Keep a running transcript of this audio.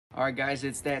All right, guys,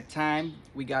 it's that time.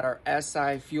 We got our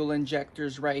SI fuel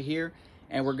injectors right here,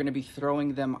 and we're gonna be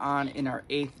throwing them on in our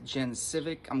 8th gen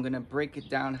Civic. I'm gonna break it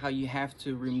down how you have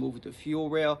to remove the fuel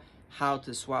rail, how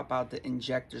to swap out the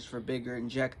injectors for bigger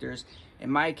injectors. In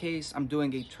my case, I'm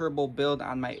doing a turbo build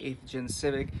on my 8th gen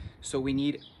Civic, so we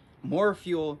need more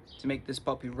fuel to make this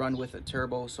puppy run with a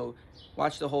turbo. So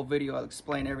watch the whole video. I'll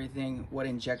explain everything, what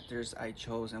injectors I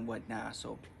chose and whatnot.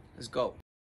 So let's go.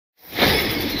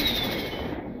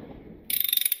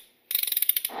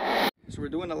 So we're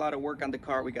doing a lot of work on the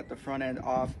car. We got the front end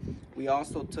off. We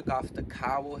also took off the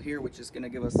cowl here, which is going to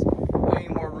give us way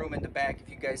more room in the back. If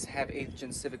you guys have 8th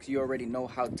gen Civics, you already know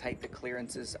how tight the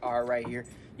clearances are right here.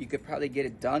 You could probably get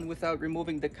it done without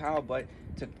removing the cowl, but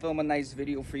to film a nice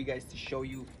video for you guys to show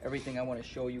you everything I want to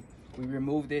show you, we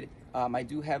removed it. I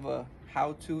do have a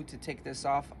how-to to take this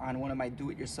off on one of my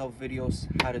do-it-yourself videos,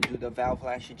 how to do the valve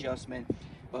lash adjustment.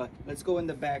 But let's go in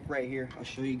the back right here. I'll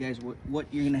show you guys what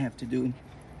you're going to have to do.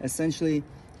 Essentially,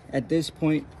 at this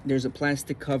point, there's a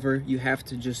plastic cover. You have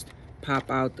to just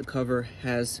pop out. The cover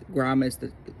has grommets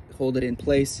that hold it in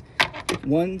place.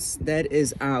 Once that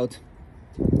is out,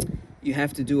 you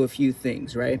have to do a few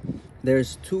things, right?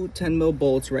 There's two 10mm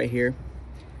bolts right here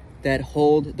that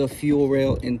hold the fuel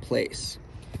rail in place.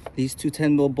 These two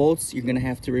 10mm bolts you're gonna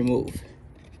have to remove.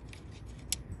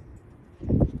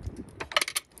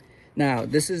 Now,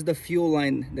 this is the fuel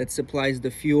line that supplies the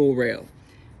fuel rail.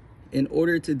 In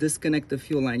order to disconnect the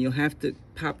fuel line, you'll have to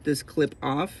pop this clip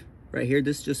off right here.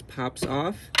 This just pops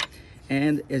off,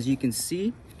 and as you can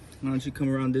see, why don't you come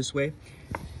around this way,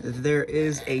 there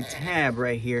is a tab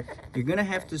right here. You're gonna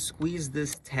have to squeeze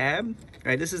this tab,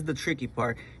 right? This is the tricky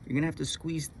part. You're gonna have to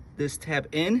squeeze this tab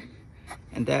in,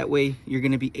 and that way you're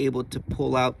gonna be able to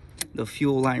pull out the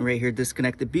fuel line right here,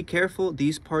 disconnect it. Be careful,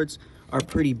 these parts are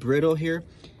pretty brittle here,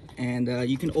 and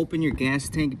you can open your gas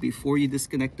tank before you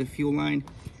disconnect the fuel line.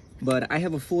 But I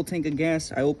have a full tank of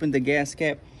gas. I opened the gas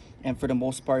cap, and for the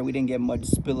most part, we didn't get much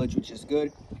spillage, which is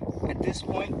good. At this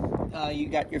point, you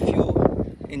got your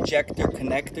fuel injector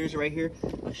connectors right here.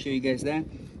 I'll show you guys that.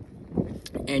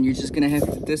 And you're just gonna have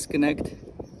to disconnect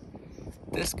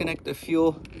the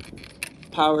fuel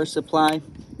power supply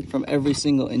from every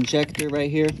single injector right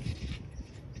here.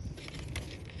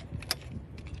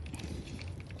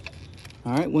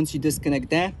 All right, once you disconnect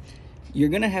that, you're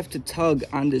gonna have to tug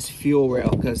on this fuel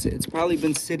rail because it's probably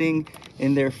been sitting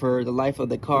in there for the life of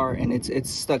the car, and it's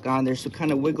stuck on there. So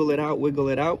kind of wiggle it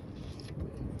out.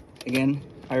 Again,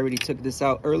 I already took this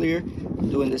out earlier. I'm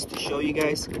doing this to show you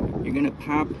guys. You're gonna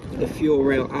pop the fuel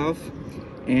rail off,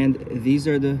 and these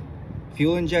are the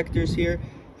fuel injectors here,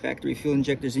 factory fuel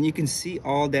injectors, and you can see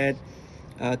all that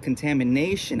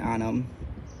contamination on them.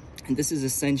 And this is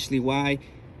essentially why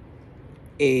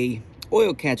a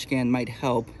oil catch can might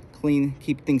help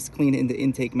keep things clean in the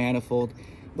intake manifold.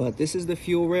 But this is the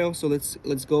fuel rail, so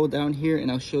let's go down here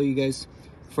and I'll show you guys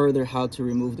further how to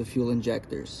remove the fuel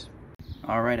injectors.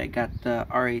 All right, I got the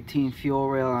R18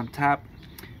 fuel rail on top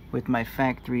with my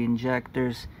factory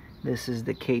injectors. This is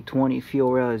the K20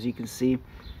 fuel rail. As you can see,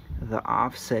 the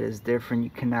offset is different.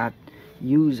 You cannot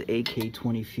use a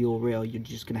K20 fuel rail. You're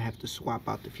just gonna have to swap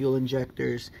out the fuel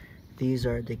injectors. These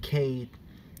are the K20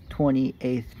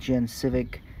 8th gen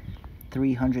Civic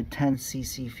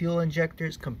 310cc fuel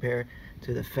injectors compared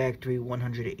to the factory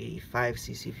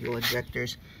 185cc fuel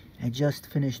injectors. I just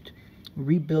finished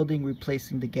rebuilding,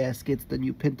 replacing the gaskets, the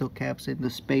new pinto caps in the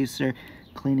spacer,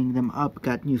 cleaning them up,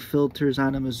 got new filters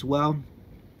on them as well.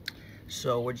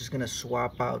 So we're just gonna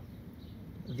swap out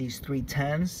these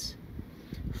 310s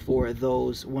for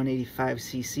those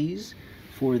 185cc's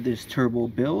for this turbo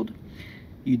build.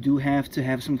 You do have to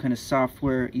have some kind of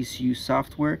software, ECU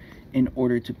software, in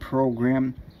order to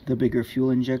program the bigger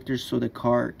fuel injectors so the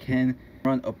car can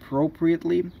run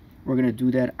appropriately. We're gonna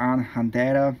do that on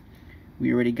Honda.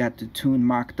 We already got the tune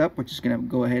mocked up. We're just gonna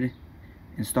go ahead,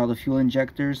 install the fuel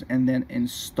injectors, and then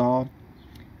install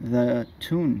the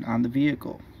tune on the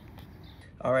vehicle.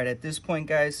 All right, at this point,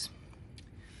 guys,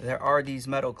 there are these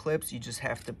metal clips you just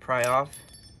have to pry off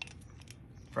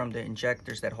from the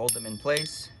injectors that hold them in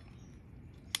place.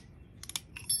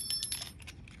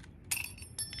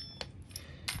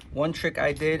 One trick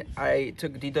I did, I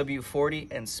took DW40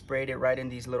 and sprayed it right in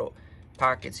these little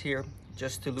pockets here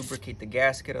just to lubricate the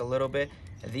gasket a little bit.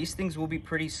 These things will be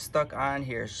pretty stuck on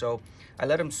here, so I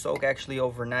let them soak actually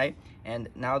overnight, and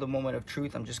now the moment of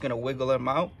truth, I'm just gonna wiggle them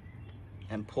out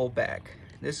and pull back.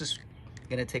 This is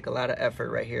gonna take a lot of effort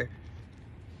right here.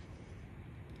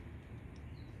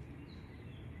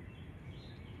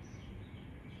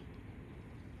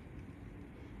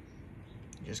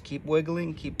 Just keep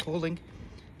wiggling, keep pulling,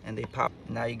 and they pop.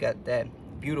 Now you got that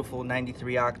beautiful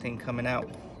 93 octane coming out.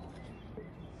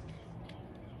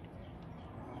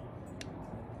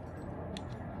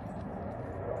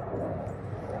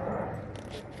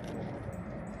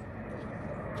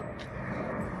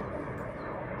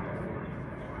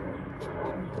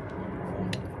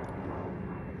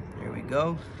 There we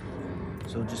go.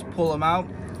 So just pull them out.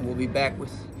 We'll be back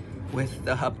with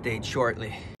the update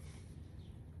shortly.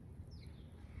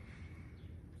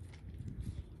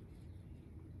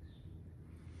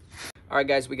 All right,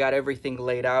 guys, we got everything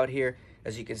laid out here.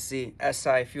 As you can see,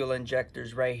 SI fuel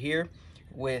injectors right here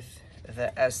with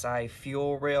the SI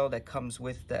fuel rail that comes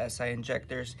with the SI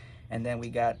injectors. And then we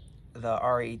got the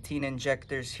R18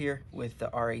 injectors here with the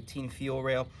R18 fuel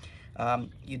rail.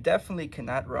 You definitely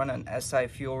cannot run an SI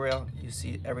fuel rail. You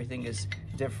see everything is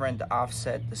different, the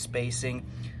offset, the spacing.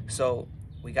 So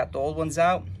we got the old ones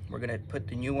out. We're gonna put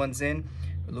the new ones in,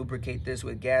 lubricate this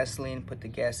with gasoline, put the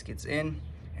gaskets in,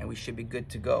 and we should be good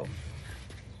to go.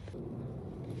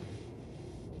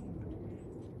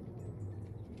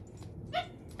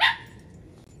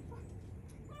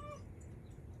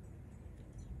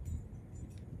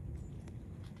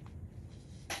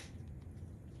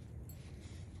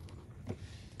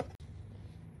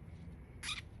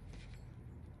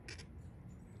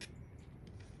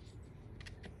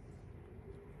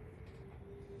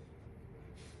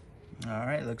 All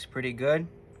right, looks pretty good.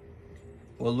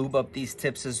 We'll lube up these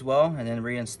tips as well and then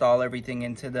reinstall everything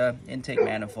into the intake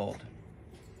manifold.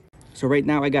 So right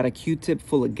now I got a Q-tip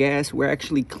full of gas. We're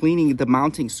actually cleaning the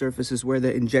mounting surfaces where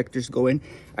the injectors go in.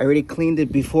 I already cleaned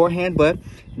it beforehand, but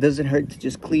it doesn't hurt to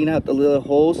just clean out the little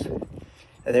holes.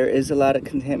 There is a lot of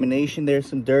contamination there,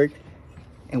 some dirt,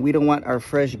 and we don't want our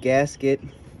fresh gasket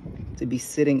to be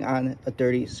sitting on a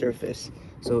dirty surface.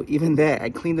 So even that, I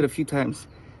cleaned it a few times.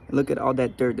 Look at all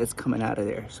that dirt that's coming out of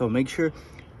there. So make sure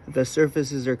the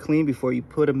surfaces are clean before you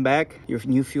put them back, your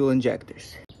new fuel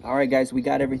injectors. All right, guys, we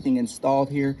got everything installed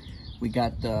here. We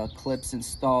got the clips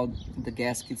installed. The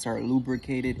gaskets are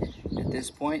lubricated. At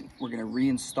this point, we're gonna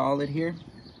reinstall it here.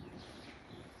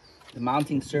 The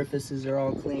mounting surfaces are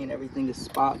all clean. Everything is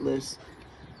spotless.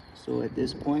 So at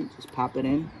this point, just pop it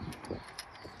in.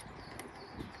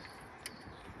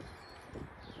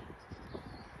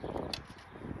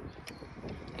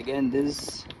 Again,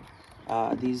 these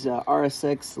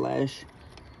RSX/8th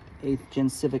Gen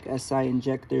Civic SI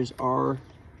injectors are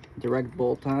direct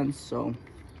bolt-ons, so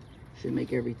should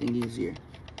make everything easier.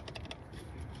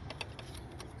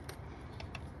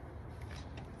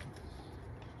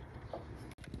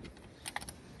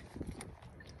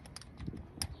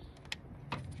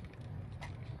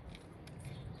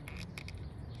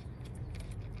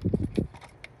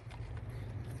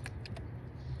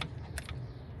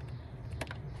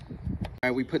 All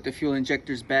right, we put the fuel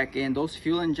injectors back in. Those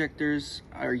fuel injectors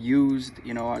are used,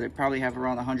 you know, they probably have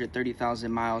around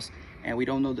 130,000 miles, and we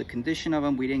don't know the condition of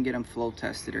them. We didn't get them flow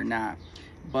tested or not.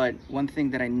 But one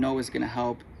thing that I know is going to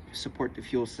help support the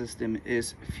fuel system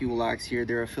is Fuelox here.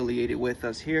 They're affiliated with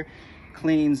us here.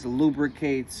 Cleans,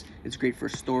 lubricates, it's great for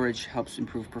storage, helps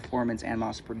improve performance and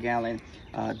miles per gallon.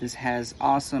 This has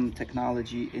awesome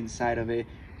technology inside of it.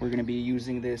 We're going to be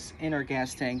using this in our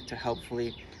gas tank to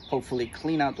hopefully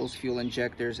clean out those fuel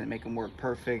injectors and make them work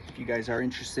perfect. If you guys are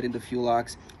interested in the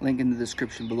Fuelox, link in the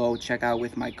description below. Check out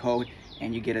with my code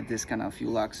and you get a discount on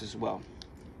Fuelox as well.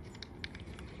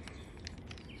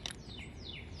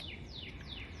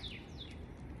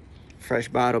 Fresh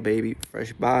bottle, baby,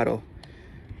 fresh bottle.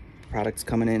 Product's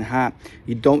coming in hot.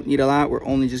 You don't need a lot. We're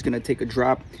only just gonna take a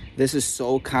drop. This is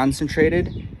so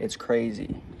concentrated, it's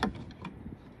crazy.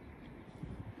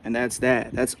 And that's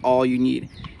that. That's all you need.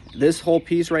 This whole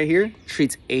piece right here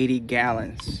treats 80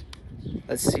 gallons.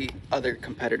 Let's see other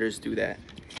competitors do that.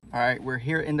 All right, we're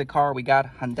here in the car. We got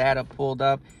Honda pulled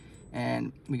up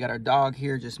and we got our dog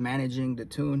here just managing the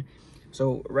tune.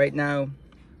 So right now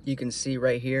you can see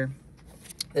right here,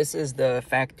 this is the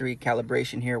factory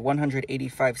calibration here,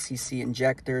 185cc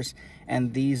injectors,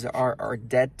 and these are our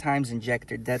dead times,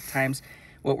 injector dead times.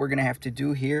 What we're gonna have to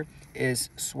do here is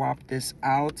swap this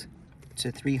out to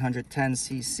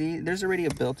 310cc. There's already a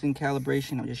built-in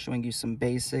calibration. I'm just showing you some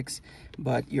basics,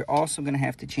 but you're also gonna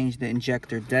have to change the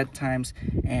injector dead times.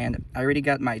 And I already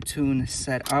got my tune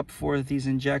set up for these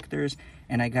injectors,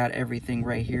 and I got everything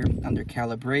right here under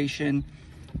calibration.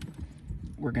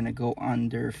 We're gonna go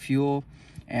under fuel,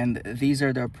 and these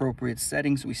are the appropriate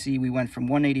settings. We see we went from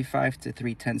 185 to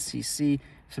 310cc,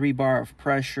 3 bar of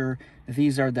pressure.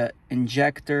 These are the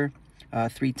injector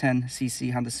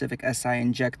 310cc Honda Civic SI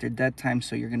injector dead time,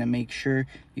 so you're going to make sure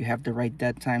you have the right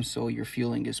dead time so your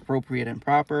fueling is appropriate and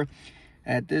proper.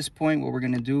 At this point, what we're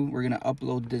going to do, we're going to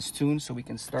upload this tune so we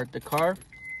can start the car.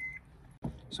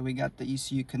 So we got the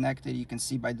ECU connected. You can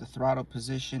see by the throttle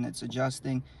position it's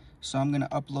adjusting. So I'm gonna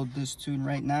upload this tune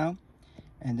right now,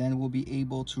 and then we'll be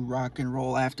able to rock and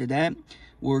roll after that.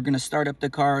 We're gonna start up the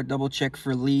car, double check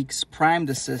for leaks, prime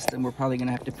the system. We're probably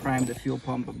gonna have to prime the fuel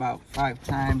pump about 5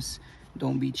 times.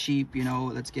 Don't be cheap, you know,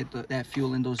 let's get that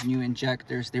fuel in those new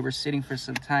injectors. They were sitting for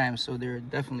some time, so they're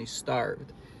definitely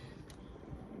starved.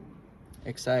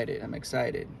 Excited, I'm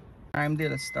excited. Primed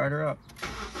it, let's start her up.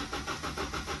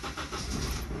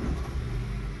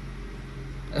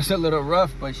 It's a little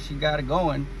rough, but she got it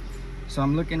going. So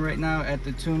I'm looking right now at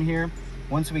the tune here.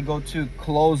 Once we go to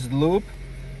closed loop,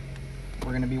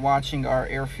 we're gonna be watching our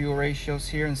air fuel ratios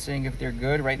here and seeing if they're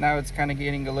good. Right now it's kind of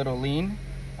getting a little lean.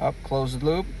 Up closed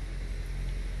loop.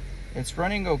 It's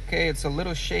running okay. It's a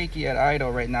little shaky at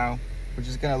idle right now. We're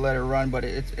just gonna let it run, but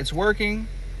it's working.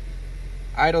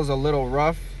 Idle's a little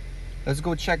rough. Let's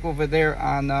go check over there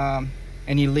on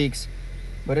any leaks.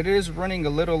 But it is running a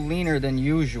little leaner than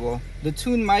usual. The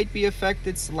tune might be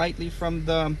affected slightly from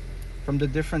the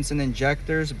difference in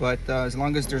injectors, but as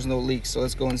long as there's no leaks. So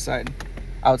let's go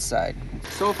outside.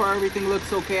 So far everything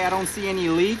looks okay. I don't see any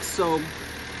leaks, so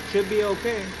should be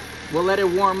okay. We'll let it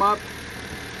warm up,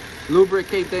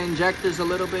 lubricate the injectors a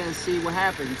little bit and see what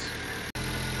happens.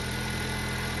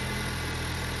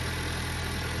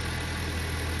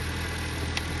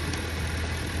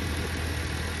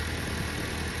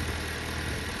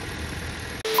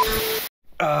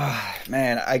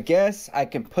 Man, I guess I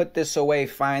can put this away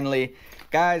finally.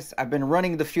 Guys, I've been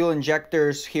running the fuel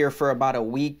injectors here for about a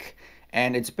week,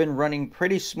 and it's been running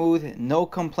pretty smooth. No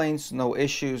complaints, no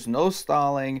issues, no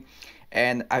stalling.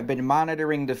 And I've been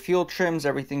monitoring the fuel trims.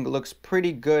 Everything looks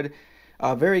pretty good.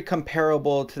 Very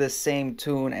comparable to the same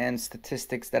tune and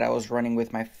statistics that I was running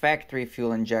with my factory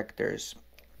fuel injectors.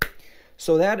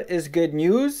 So that is good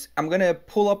news. I'm gonna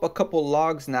pull up a couple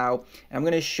logs now, and I'm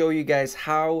gonna show you guys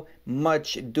how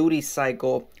much duty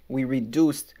cycle we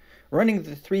reduced running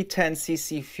the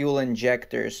 310cc fuel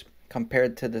injectors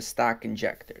compared to the stock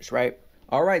injectors, right?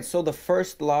 All right, so the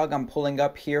first log I'm pulling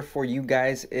up here for you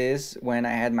guys is when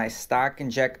I had my stock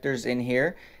injectors in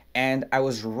here, and I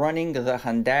was running the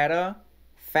Honda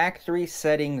factory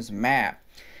settings map.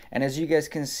 And as you guys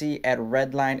can see at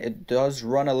redline, it does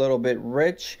run a little bit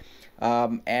rich.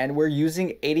 And we're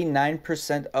using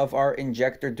 89% of our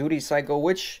injector duty cycle,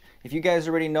 which, if you guys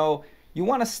already know, you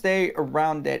want to stay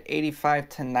around that 85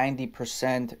 to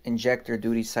 90% injector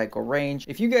duty cycle range.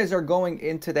 If you guys are going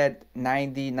into that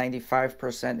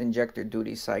 90-95% injector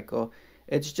duty cycle,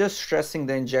 it's just stressing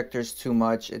the injectors too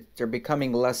much. They're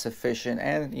becoming less efficient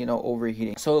and, you know,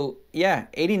 overheating. So yeah,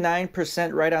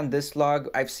 89% right on this log.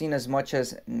 I've seen as much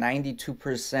as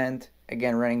 92%,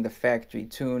 again, running the factory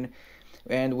tune,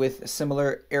 and with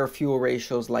similar air fuel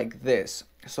ratios like this.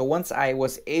 So once I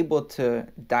was able to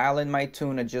dial in my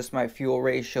tune, adjust my fuel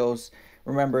ratios,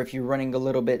 remember, if you're running a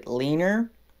little bit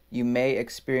leaner, you may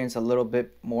experience a little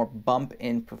bit more bump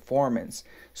in performance.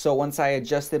 So once I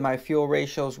adjusted my fuel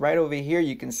ratios, right over here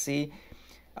you can see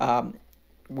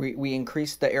we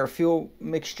increased the air fuel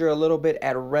mixture a little bit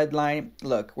at redline.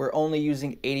 Look, we're only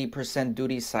using 80%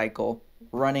 duty cycle,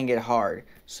 running it hard.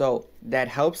 So that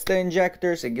helps the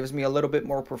injectors. It gives me a little bit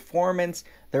more performance.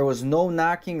 There was no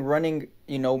knocking running,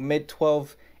 you know,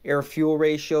 mid-12 air fuel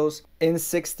ratios in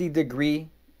 60-degree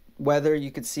weather.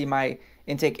 You could see my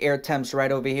intake air temps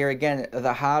right over here. Again,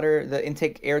 the hotter the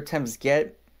intake air temps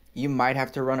get, you might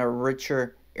have to run a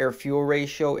richer air fuel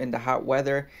ratio in the hot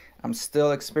weather. I'm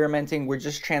still experimenting. We're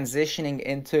just transitioning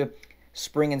into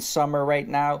spring and summer right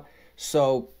now.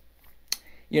 So,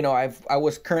 you know, I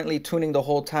was currently tuning the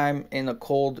whole time in a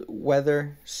cold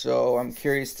weather. So I'm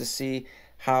curious to see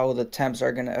how the temps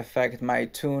are going to affect my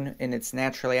tune in its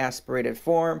naturally aspirated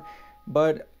form.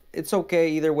 But it's okay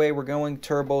either way. We're going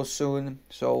turbo soon,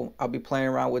 so I'll be playing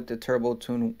around with the turbo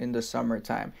tune in the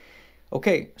summertime.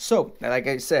 Okay, so like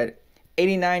I said,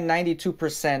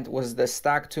 89-92% was the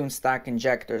stock tune, stock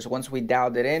injectors. Once we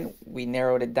dialed it in, we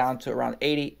narrowed it down to around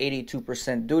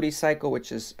 80-82% duty cycle,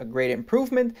 which is a great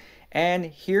improvement. And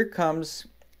here comes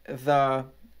the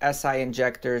SI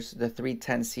injectors, the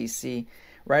 310cc.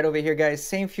 Right over here, guys,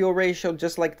 same fuel ratio,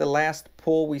 just like the last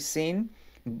pull we seen.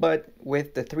 But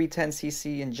with the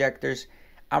 310cc injectors,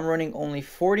 I'm running only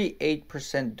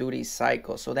 48% duty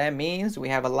cycle. So that means we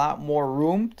have a lot more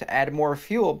room to add more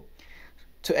fuel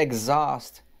to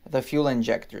exhaust the fuel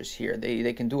injectors here.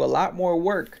 They can do a lot more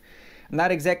work. I'm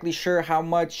not exactly sure how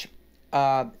much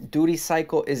duty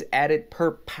cycle is added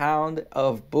per pound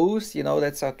of boost. You know,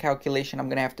 that's a calculation I'm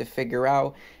gonna have to figure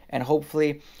out. And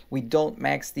hopefully we don't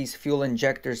max these fuel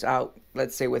injectors out,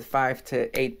 let's say with 5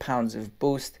 to 8 pounds of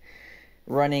boost,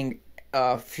 running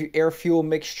air fuel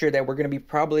mixture that we're going to be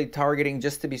probably targeting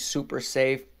just to be super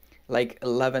safe, like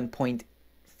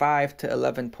 11.5 to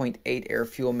 11.8 air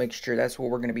fuel mixture. That's what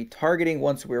we're going to be targeting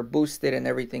once we're boosted and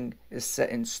everything is set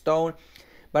in stone.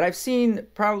 But I've seen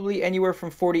probably anywhere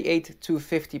from 48 to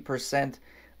 50%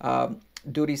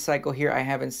 duty cycle here. I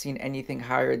haven't seen anything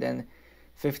higher than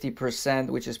 50%,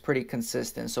 which is pretty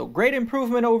consistent. So great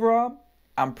improvement overall.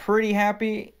 I'm pretty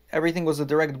happy. Everything was a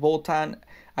direct bolt-on.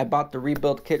 I bought the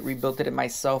rebuild kit, rebuilt it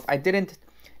myself. I didn't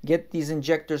get these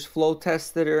injectors flow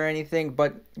tested or anything,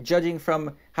 but judging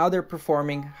from how they're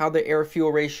performing, how the air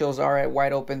fuel ratios are at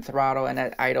wide open throttle and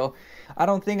at idle, I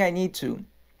don't think I need to.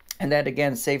 And that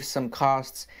again saves some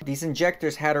costs. These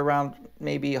injectors had around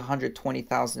maybe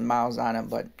 120,000 miles on them,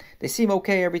 but they seem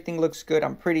okay. Everything looks good.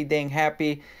 I'm pretty dang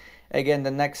happy. Again,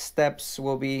 the next steps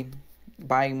will be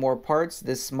buying more parts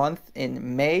this month.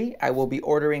 In May, I will be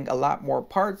ordering a lot more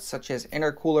parts, such as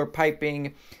intercooler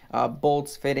piping,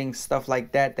 bolts, fittings, stuff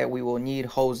like that we will need,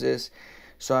 hoses.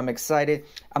 So I'm excited.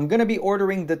 I'm gonna be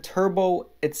ordering the turbo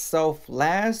itself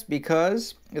last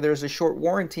because there's a short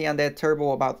warranty on that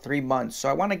turbo, about 3 months. So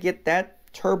I want to get that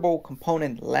turbo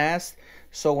component last,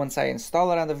 so once I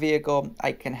install it on the vehicle,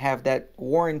 I can have that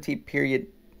warranty period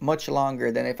much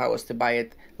longer than if I was to buy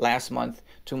it last month,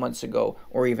 2 months ago,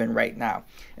 or even right now.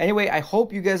 Anyway, I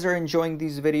hope you guys are enjoying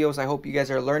these videos. I hope you guys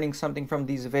are learning something from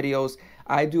these videos.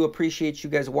 I do appreciate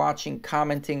you guys watching,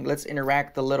 commenting. Let's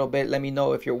interact a little bit. Let me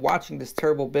know if you're watching this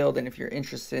turbo build and if you're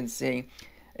interested in seeing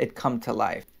it come to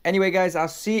life. Anyway, guys, I'll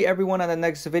see everyone on the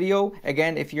next video.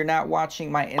 Again, if you're not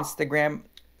watching my Instagram,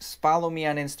 follow me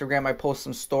on Instagram. I post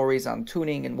some stories on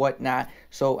tuning and whatnot,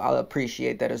 so I'll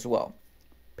appreciate that as well.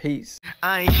 Peace.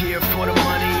 I ain't here for the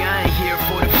money, I ain't here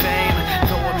for the fame.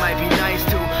 Though it might be nice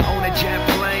to own a jet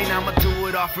plane, I'ma do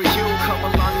it all for you. Come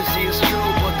along and see it's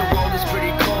true, but the world is pretty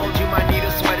cold. You might need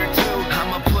a sweater too.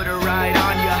 I'ma put a ride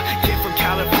on ya. Kid from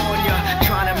California,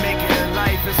 trying to make it in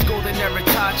life. In school they never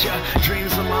taught ya.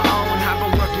 Dreams of my